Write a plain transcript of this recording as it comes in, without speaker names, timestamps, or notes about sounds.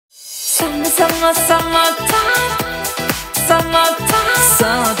Summertime, summertime. Så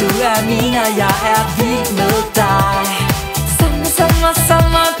du min, og jeg vild med dig. Summertime,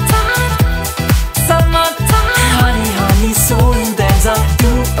 summertime. Honey, solen danser,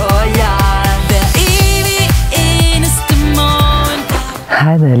 du og jeg. Hver evig eneste morgen.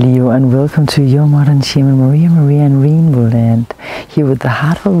 Hi there, Leo, and welcome to your modern shaman Maria and RainbowLand, here with the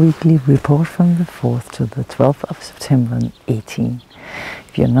Heartful Weekly Report from the 4th to the 12th of September 18.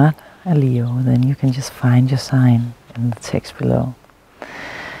 If you're not a Leo, then you can just find your sign in the text below.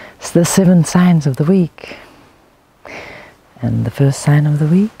 It's the 7 signs of the week. And the first sign of the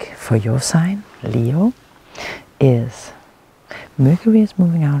week for your sign, Leo, is Mercury is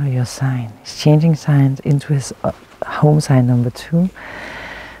moving out of your sign. He's changing signs into his home sign number 2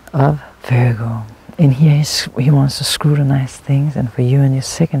 of Virgo. In here he wants to scrutinize things, and for you in your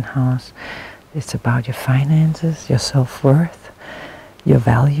second house, it's about your finances, your self-worth, your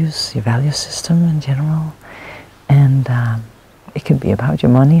values, your value system in general, and it can be about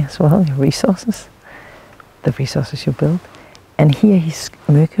your money as well, your resources, the resources you build. And here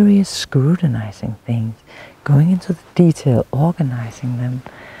Mercury is scrutinizing things, going into the detail, organizing them,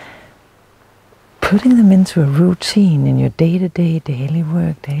 putting them into a routine in your day-to-day, daily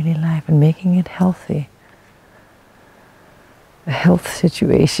work, daily life, and making it healthy. A health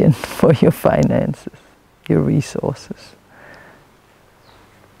situation for your finances, your resources.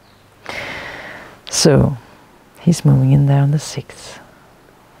 So, he's moving in there on the 6th.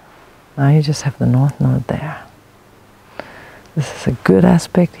 Now you just have the North Node there. This is a good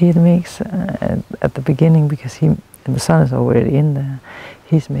aspect he makes at the beginning, because the Sun is already in there.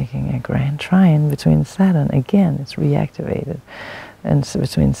 He's making a grand trine between Saturn, again it's reactivated, and it's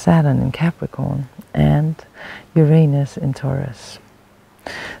between Saturn in Capricorn and Uranus in Taurus.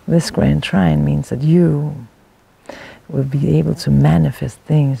 This grand trine means that you will be able to manifest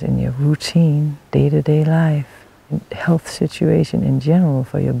things in your routine, day-to-day life, health situation in general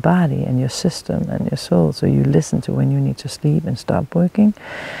for your body and your system and your soul. So you listen to when you need to sleep and stop working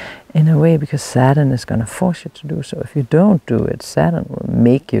in a way, because Saturn is going to force you to do so. If you don't do it, Saturn will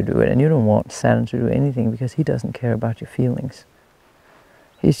make you do it, and you don't want Saturn to do anything because he doesn't care about your feelings.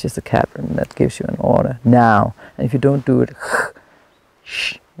 He's just a captain that gives you an order now, and if you don't do it,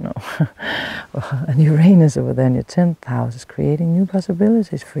 shh. No. And Uranus over there in your 10th house is creating new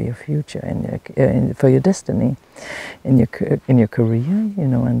possibilities for your future and for your destiny, in your career, you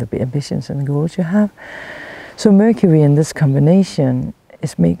know, and the ambitions and goals you have. So Mercury in this combination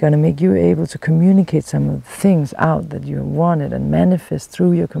is going to make you able to communicate some of the things out that you wanted and manifest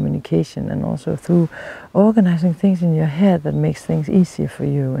through your communication, and also through organizing things in your head that makes things easier for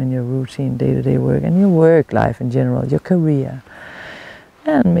you in your routine, day-to-day work, and your work life in general, your career.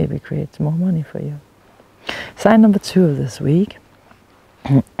 And maybe creates more money for you. Sign number 2 of this week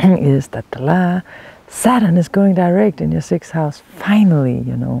is that Saturn is going direct in your 6th house. Finally,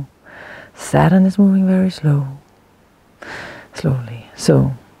 you know. Saturn is moving very slowly.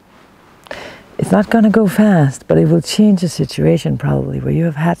 So it's not going to go fast, but it will change the situation probably, where you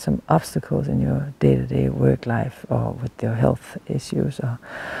have had some obstacles in your day-to-day work life, or with your health issues, or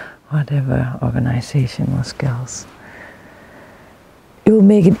whatever organizational skills. It will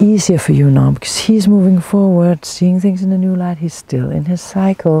make it easier for you now, because he's moving forward, seeing things in a new light. He's still in his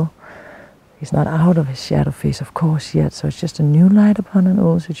cycle. He's not out of his shadow phase, of course, yet. So it's just a new light upon an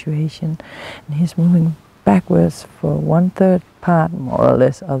old situation. And he's moving backwards for 1/3 part, more or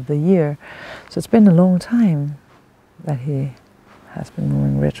less, of the year. So it's been a long time that he has been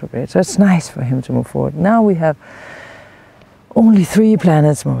moving retrograde. So it's nice for him to move forward. Now we have only 3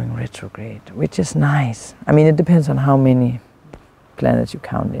 planets moving retrograde, which is nice. I mean, it depends on how many planets you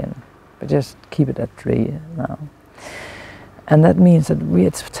count in, but just keep it at 3 now. And that means that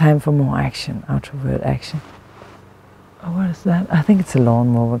it's time for more action, outward action. Oh, what is that? I think it's a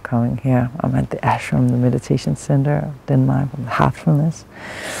lawnmower coming here. I'm at the ashram, the meditation center of Denmark, from Heartfulness.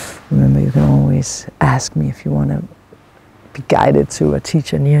 Remember, you can always ask me if you want to be guided to a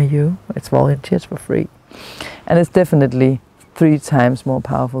teacher near you. It's volunteers for free. And it's definitely 3 times more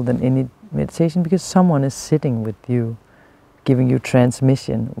powerful than any meditation, because someone is sitting with you, giving you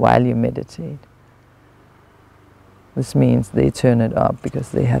transmission while you meditate. This means they turn it up because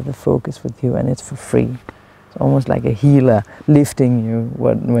they have the focus with you, and it's for free. It's almost like a healer lifting you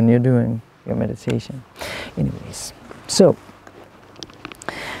when you're doing your meditation. Anyways, so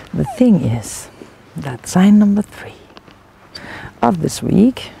the thing is that sign number 3 of this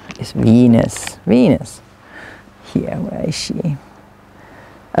week is Venus. Venus. Here, where is she?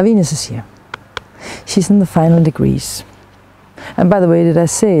 Venus is here. She's in the final degrees. And by the way, did I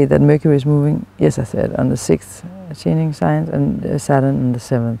say that Mercury is moving? Yes, I said, on the 6th changing signs, and Saturn in the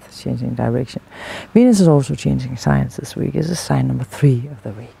 7th changing direction. Venus is also changing signs this week. This is sign number 3 of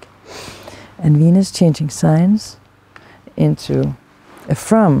the week. And Venus changing signs into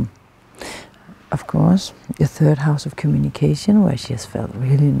from, of course, your 3rd house of communication, where she has felt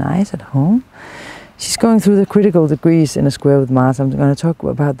really nice at home. She's going through the critical degrees in a square with Mars. I'm going to talk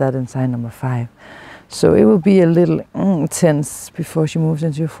about that in sign number 5. So it will be a little tense before she moves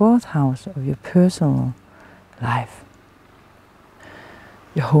into your 4th house of your personal life.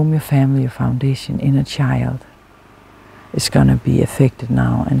 Your home, your family, your foundation, inner child is going to be affected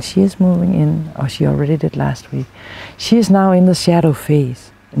now. And she is moving in, or she already did last week. She is now in the shadow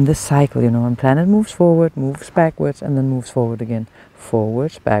phase, in this cycle, you know, and planet moves forward, moves backwards, and then moves forward again.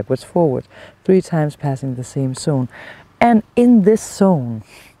 Forwards, backwards, forwards. 3 times passing the same zone. And in this zone,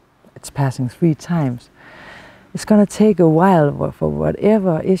 it's passing 3 times. It's going to take a while for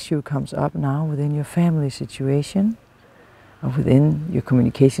whatever issue comes up now within your family situation, or within your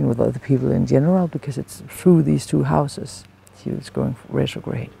communication with other people in general, because it's through these 2 houses. It's going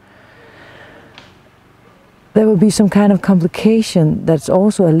retrograde. There will be some kind of complication that's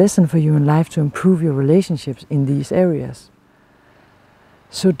also a lesson for you in life to improve your relationships in these areas.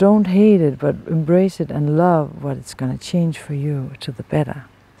 So don't hate it, but embrace it and love what it's going to change for you to the better.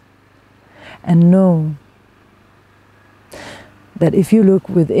 And know that if you look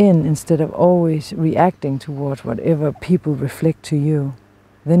within instead of always reacting towards whatever people reflect to you,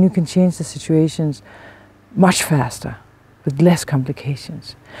 then you can change the situations much faster with less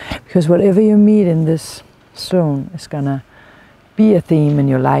complications. Because whatever you meet in this zone is going to be a theme in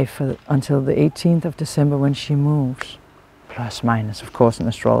your life until the 18th of December when she moves. Plus, minus, of course, in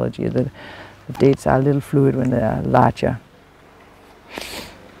astrology. The dates are a little fluid when they are larger.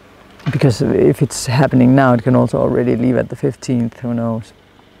 Because if it's happening now, it can also already leave at the 15th, who knows.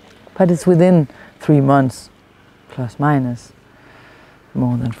 But it's within 3 months, plus minus.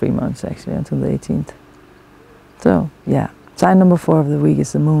 More than 3 months, actually, until the 18th. So, yeah. Sign number 4 of the week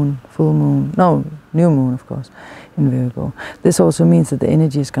is the moon, full moon. No, new moon, of course, in Virgo. This also means that the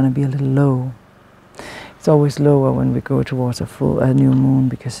energy is going to be a little low. It's always lower when we go towards a new moon,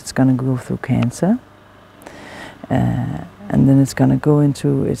 because it's going to go through Cancer. And then it's going to go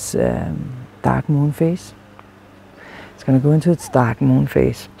into its dark moon phase. It's going to go into its dark moon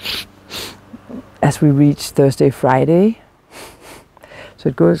phase as we reach Thursday, Friday. So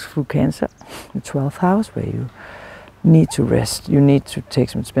it goes through Cancer, the 12th house, where you need to rest. You need to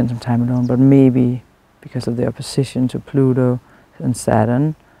spend some time alone, but maybe because of the opposition to Pluto and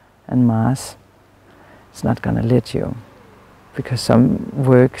Saturn and Mars, it's not going to let you. Because some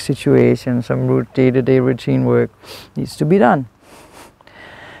work situation, some day-to-day routine work needs to be done.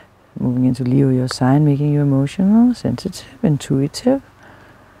 Moving into Leo, your sign, making you emotional, sensitive, intuitive.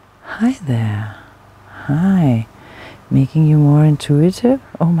 Hi there. Hi. Making you more intuitive.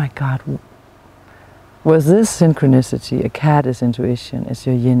 Oh my God. Was this synchronicity? A cat is intuition. It's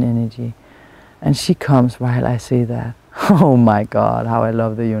your yin energy. And she comes while I say that. Oh my God, how I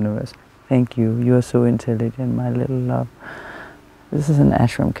love the universe. Thank you. You are so intelligent, my little love. This is an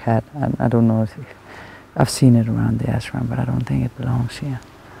ashram cat. I don't know if I've seen it around the ashram, but I don't think it belongs here.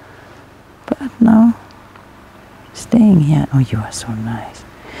 But no, staying here. Oh, you are so nice.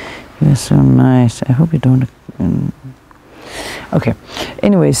 You are so nice. I hope you don't. Okay.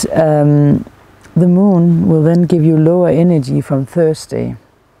 Anyways, the moon will then give you lower energy from Thursday.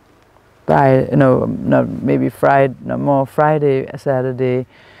 Maybe Friday, no more Friday, Saturday.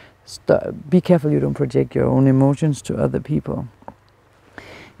 Be careful you don't project your own emotions to other people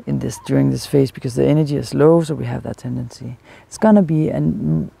during this phase, because the energy is low, so we have that tendency. It's going to be a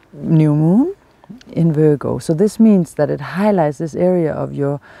new moon in Virgo, so this means that it highlights this area of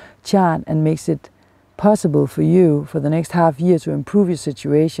your chart and makes it possible for you for the next half year to improve your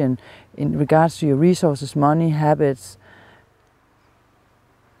situation in regards to your resources, money, habits,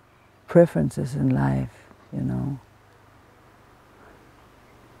 preferences in life, you know.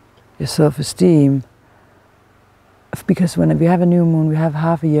 Your self-esteem, because when we have a new moon, we have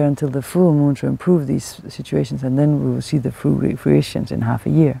half a year until the full moon to improve these situations, and then we will see the fruitions in half a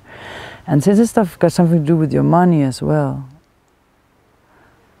year. And since this stuff got something to do with your money as well,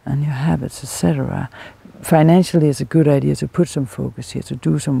 and your habits, etc., financially it's a good idea to put some focus here, to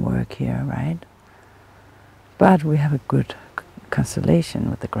do some work here, right? But we have a good constellation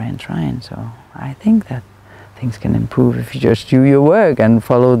with the Grand Trine, so I think that things can improve if you just do your work and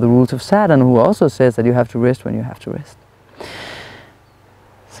follow the rules of Saturn, who also says that you have to rest when you have to rest.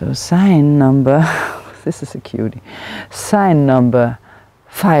 So sign number, this is a cutie, sign number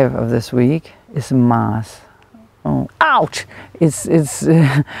 5 of this week is Mars. Oh, ouch! It's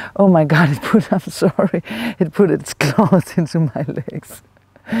oh my God! I'm sorry. It put its claws into my legs.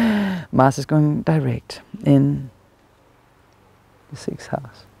 Mars is going direct in the 6th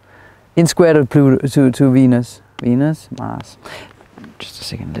house, in square to Pluto, to Venus. Venus, Mars. Just a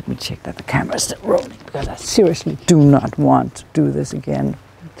second. Let me check that the camera is still rolling, because I seriously do not want to do this again.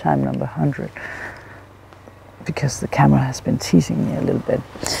 Time number 100, because the camera has been teasing me a little bit.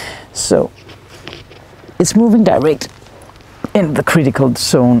 So it's moving direct in the critical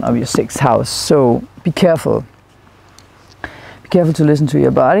zone of your 6th house. So be careful. Be careful to listen to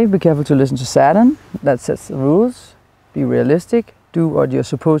your body. Be careful to listen to Saturn. That sets the rules. Be realistic. Do what you're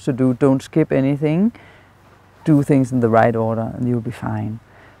supposed to do. Don't skip anything. Do things in the right order and you'll be fine.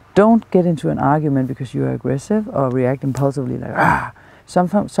 Don't get into an argument because you're aggressive or react impulsively like, ah!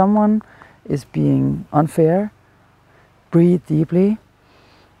 Someone is being unfair. Breathe deeply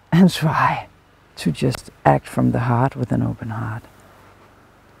and try to just act from the heart with an open heart.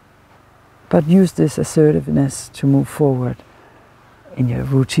 But use this assertiveness to move forward in your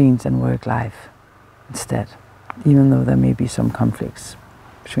routines and work life instead, even though there may be some conflicts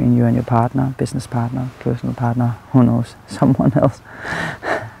between you and your partner, business partner, personal partner, who knows, someone else.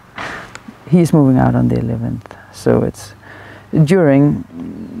 He's moving out on the 11th, so it's during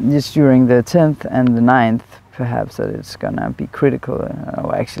the 10th and the 9th, perhaps, that it's gonna be critical,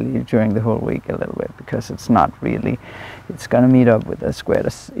 or actually during the whole week a little bit, because it's not really, it's gonna meet up with a square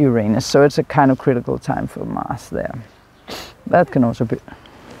to Uranus, so it's a kind of critical time for Mars there. That can also be,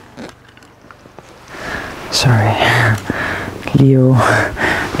 sorry, Leo,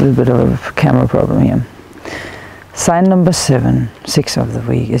 a little bit of a camera problem here. Sign number 7, 6 of the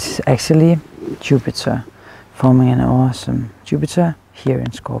week, is actually Jupiter, forming an awesome Jupiter here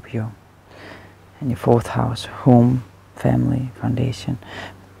in Scorpio. In your 4th house, home, family, foundation.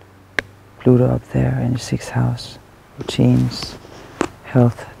 Pluto up there in your 6th house, routines,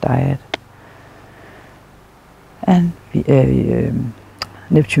 health, diet. And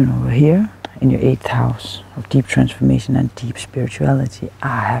Neptune over here in your 8th house of deep transformation and deep spirituality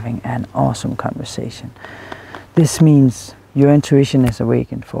are having an awesome conversation. This means your intuition is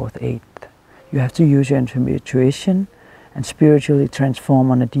awakened 4th, 8th. You have to use your intuition and spiritually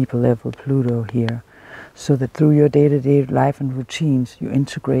transform on a deeper level, Pluto here, so that through your day-to-day life and routines, you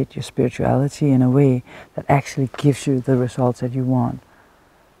integrate your spirituality in a way that actually gives you the results that you want.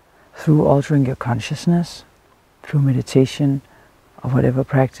 Through altering your consciousness, through meditation, or whatever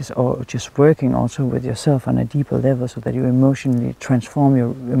practice, or just working also with yourself on a deeper level so that you emotionally transform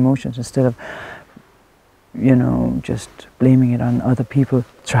your emotions instead of, you know, just blaming it on other people.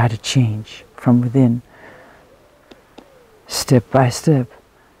 Try to change from within. Step by step.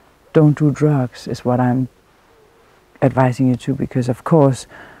 Don't do drugs is what I'm advising you to, because of course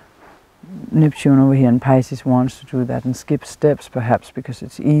Neptune over here in Pisces wants to do that and skip steps, perhaps because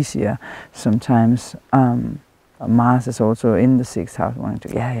it's easier sometimes. Mars is also in the 6th house wanting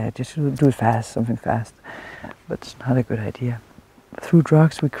to, just do it fast, something fast, but it's not a good idea. Through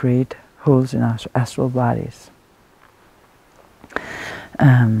drugs we create holes in our astral bodies,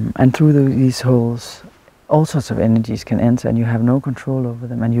 and through these holes all sorts of energies can enter and you have no control over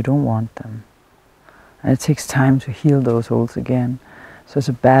them and you don't want them. And it takes time to heal those holes again. So it's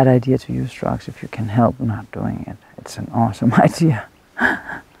a bad idea to use drugs if you can help not doing it. It's an awesome idea.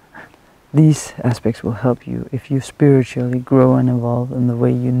 These aspects will help you if you spiritually grow and evolve in the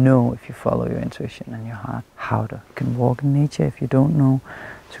way you know, if you follow your intuition and your heart, how to. You can walk in nature if you don't know,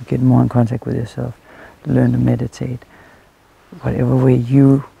 to get more in contact with yourself, learn to meditate. Whatever way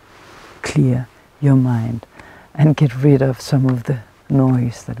you clear your mind and get rid of some of the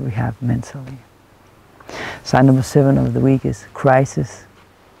noise that we have mentally. Sign number 7 of the week is crisis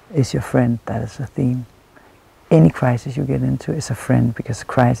is your friend. That is the theme. Any crisis you get into is a friend, because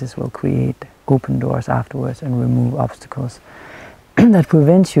crisis will create open doors afterwards and remove obstacles that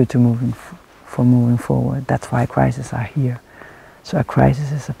prevents you to moving forward. That's why crises are here. So a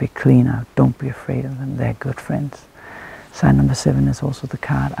crisis is a big clean out. Don't be afraid of them. They're good friends. Sign number 7 is also the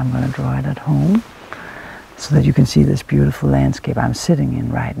card. I'm going to draw it at home so that you can see this beautiful landscape I'm sitting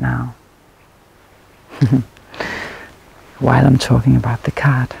in right now while I'm talking about the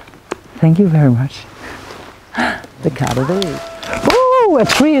card. Thank you very much. The card of the week. Oh, a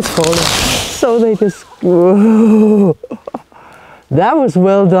tree is falling. So they just... Whoa. That was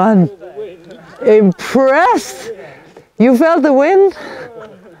well done. Impressed. You felt the wind?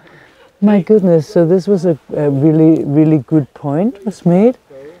 My goodness, so this was a really, really good point was made.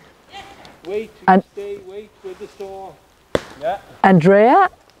 Wait with the storm. Yeah. Andrea,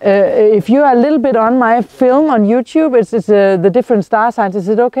 if you are a little bit on my film on YouTube, it's the different star signs. Is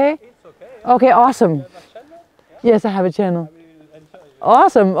it okay? It's okay. Okay, awesome. Yes, I have a channel.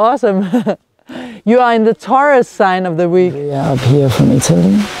 Awesome, awesome. You are in the Taurus sign of the week. We are up here from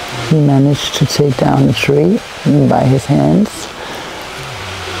Italy. He managed to take down a tree by his hands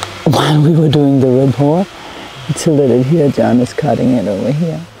while we were doing the report. You tilted it here, John is cutting it over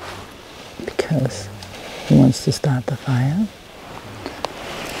here because he wants to start the fire.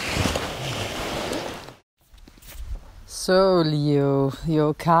 So Leo,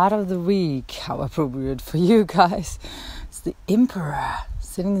 your card of the week, how appropriate for you guys. It's the Emperor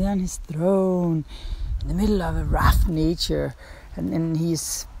sitting there on his throne in the middle of a rough nature, and then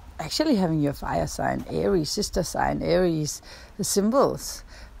he's actually having your fire sign Aries, sister sign Aries, the symbols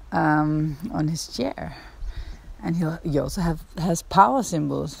on his chair, and he also has power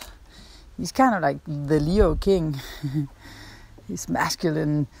symbols. He's kind of like the Leo king. He's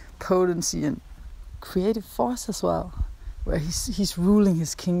masculine potency and creative force as well, where he's ruling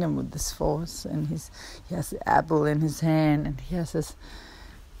his kingdom with this force, and he has the apple in his hand, and he has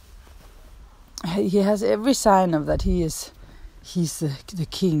every sign of that he's the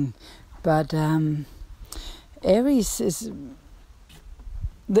king. But Aries is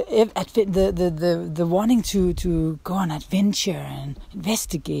the wanting to go on adventure and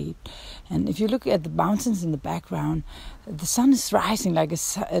investigate. And if you look at the mountains in the background, the sun is rising like a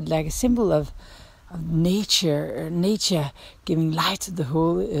symbol of nature giving light to the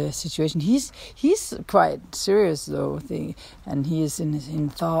whole situation. He's quite serious though, and he is in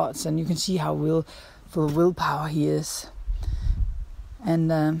thoughts, and you can see how full of willpower he is.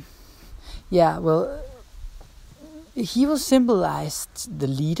 And he will symbolize the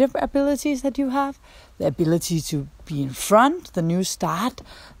leader abilities that you have, the ability to be in front, the new start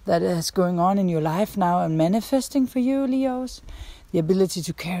that is going on in your life now and manifesting for you, Leos, the ability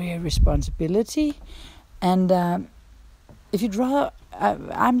to carry a responsibility. And if you draw,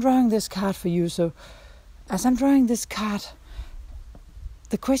 I'm drawing this card for you, so as I'm drawing this card,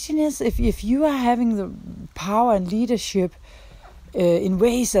 the question is if you are having the power and leadership in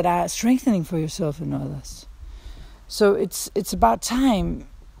ways that are strengthening for yourself and others. So it's about time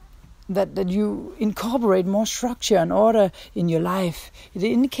that you incorporate more structure and order in your life. It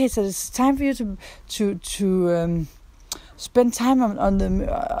indicates that it's time for you to spend time on the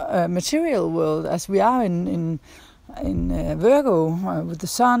material world, as we are in Virgo with the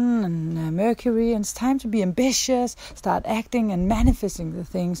Sun and Mercury. And it's time to be ambitious, start acting and manifesting the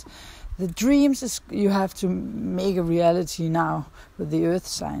things. The dreams you have to make a reality now with the Earth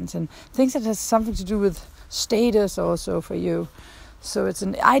signs, and things that has something to do with status also for you. So it's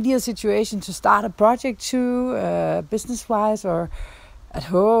an ideal situation to start a project too, business-wise or at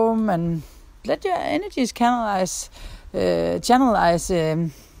home, and let your energies channelize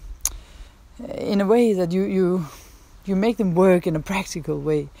in a way that you make them work in a practical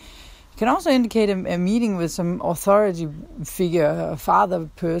way. It can also indicate a meeting with some authority figure, a father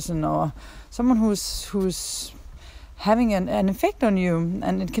person, or someone who's having an effect on you,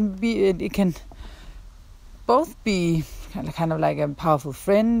 and it can both be kind of like a powerful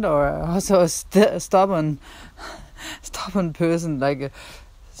friend, or also a stubborn person, like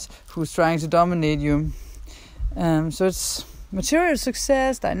who's trying to dominate you. So it's material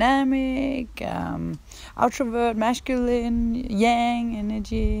success, dynamic, outrovert, masculine, yang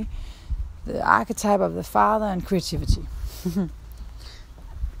energy, the archetype of the father, and creativity.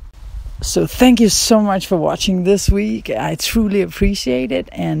 So thank you so much for watching this week. I truly appreciate it.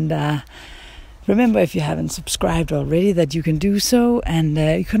 And remember, if you haven't subscribed already, that you can do so. And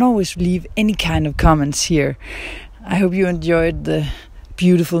you can always leave any kind of comments here. I hope you enjoyed the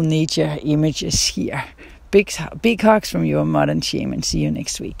beautiful nature images here. Big hugs from your modern shaman. See you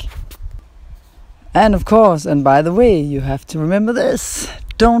next week. And of course, and by the way, you have to remember this.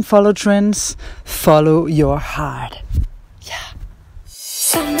 Don't follow trends, follow your heart. Yeah.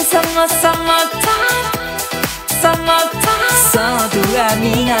 Summertime. Så du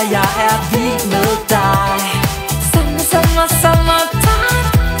min, og jeg vild med dig.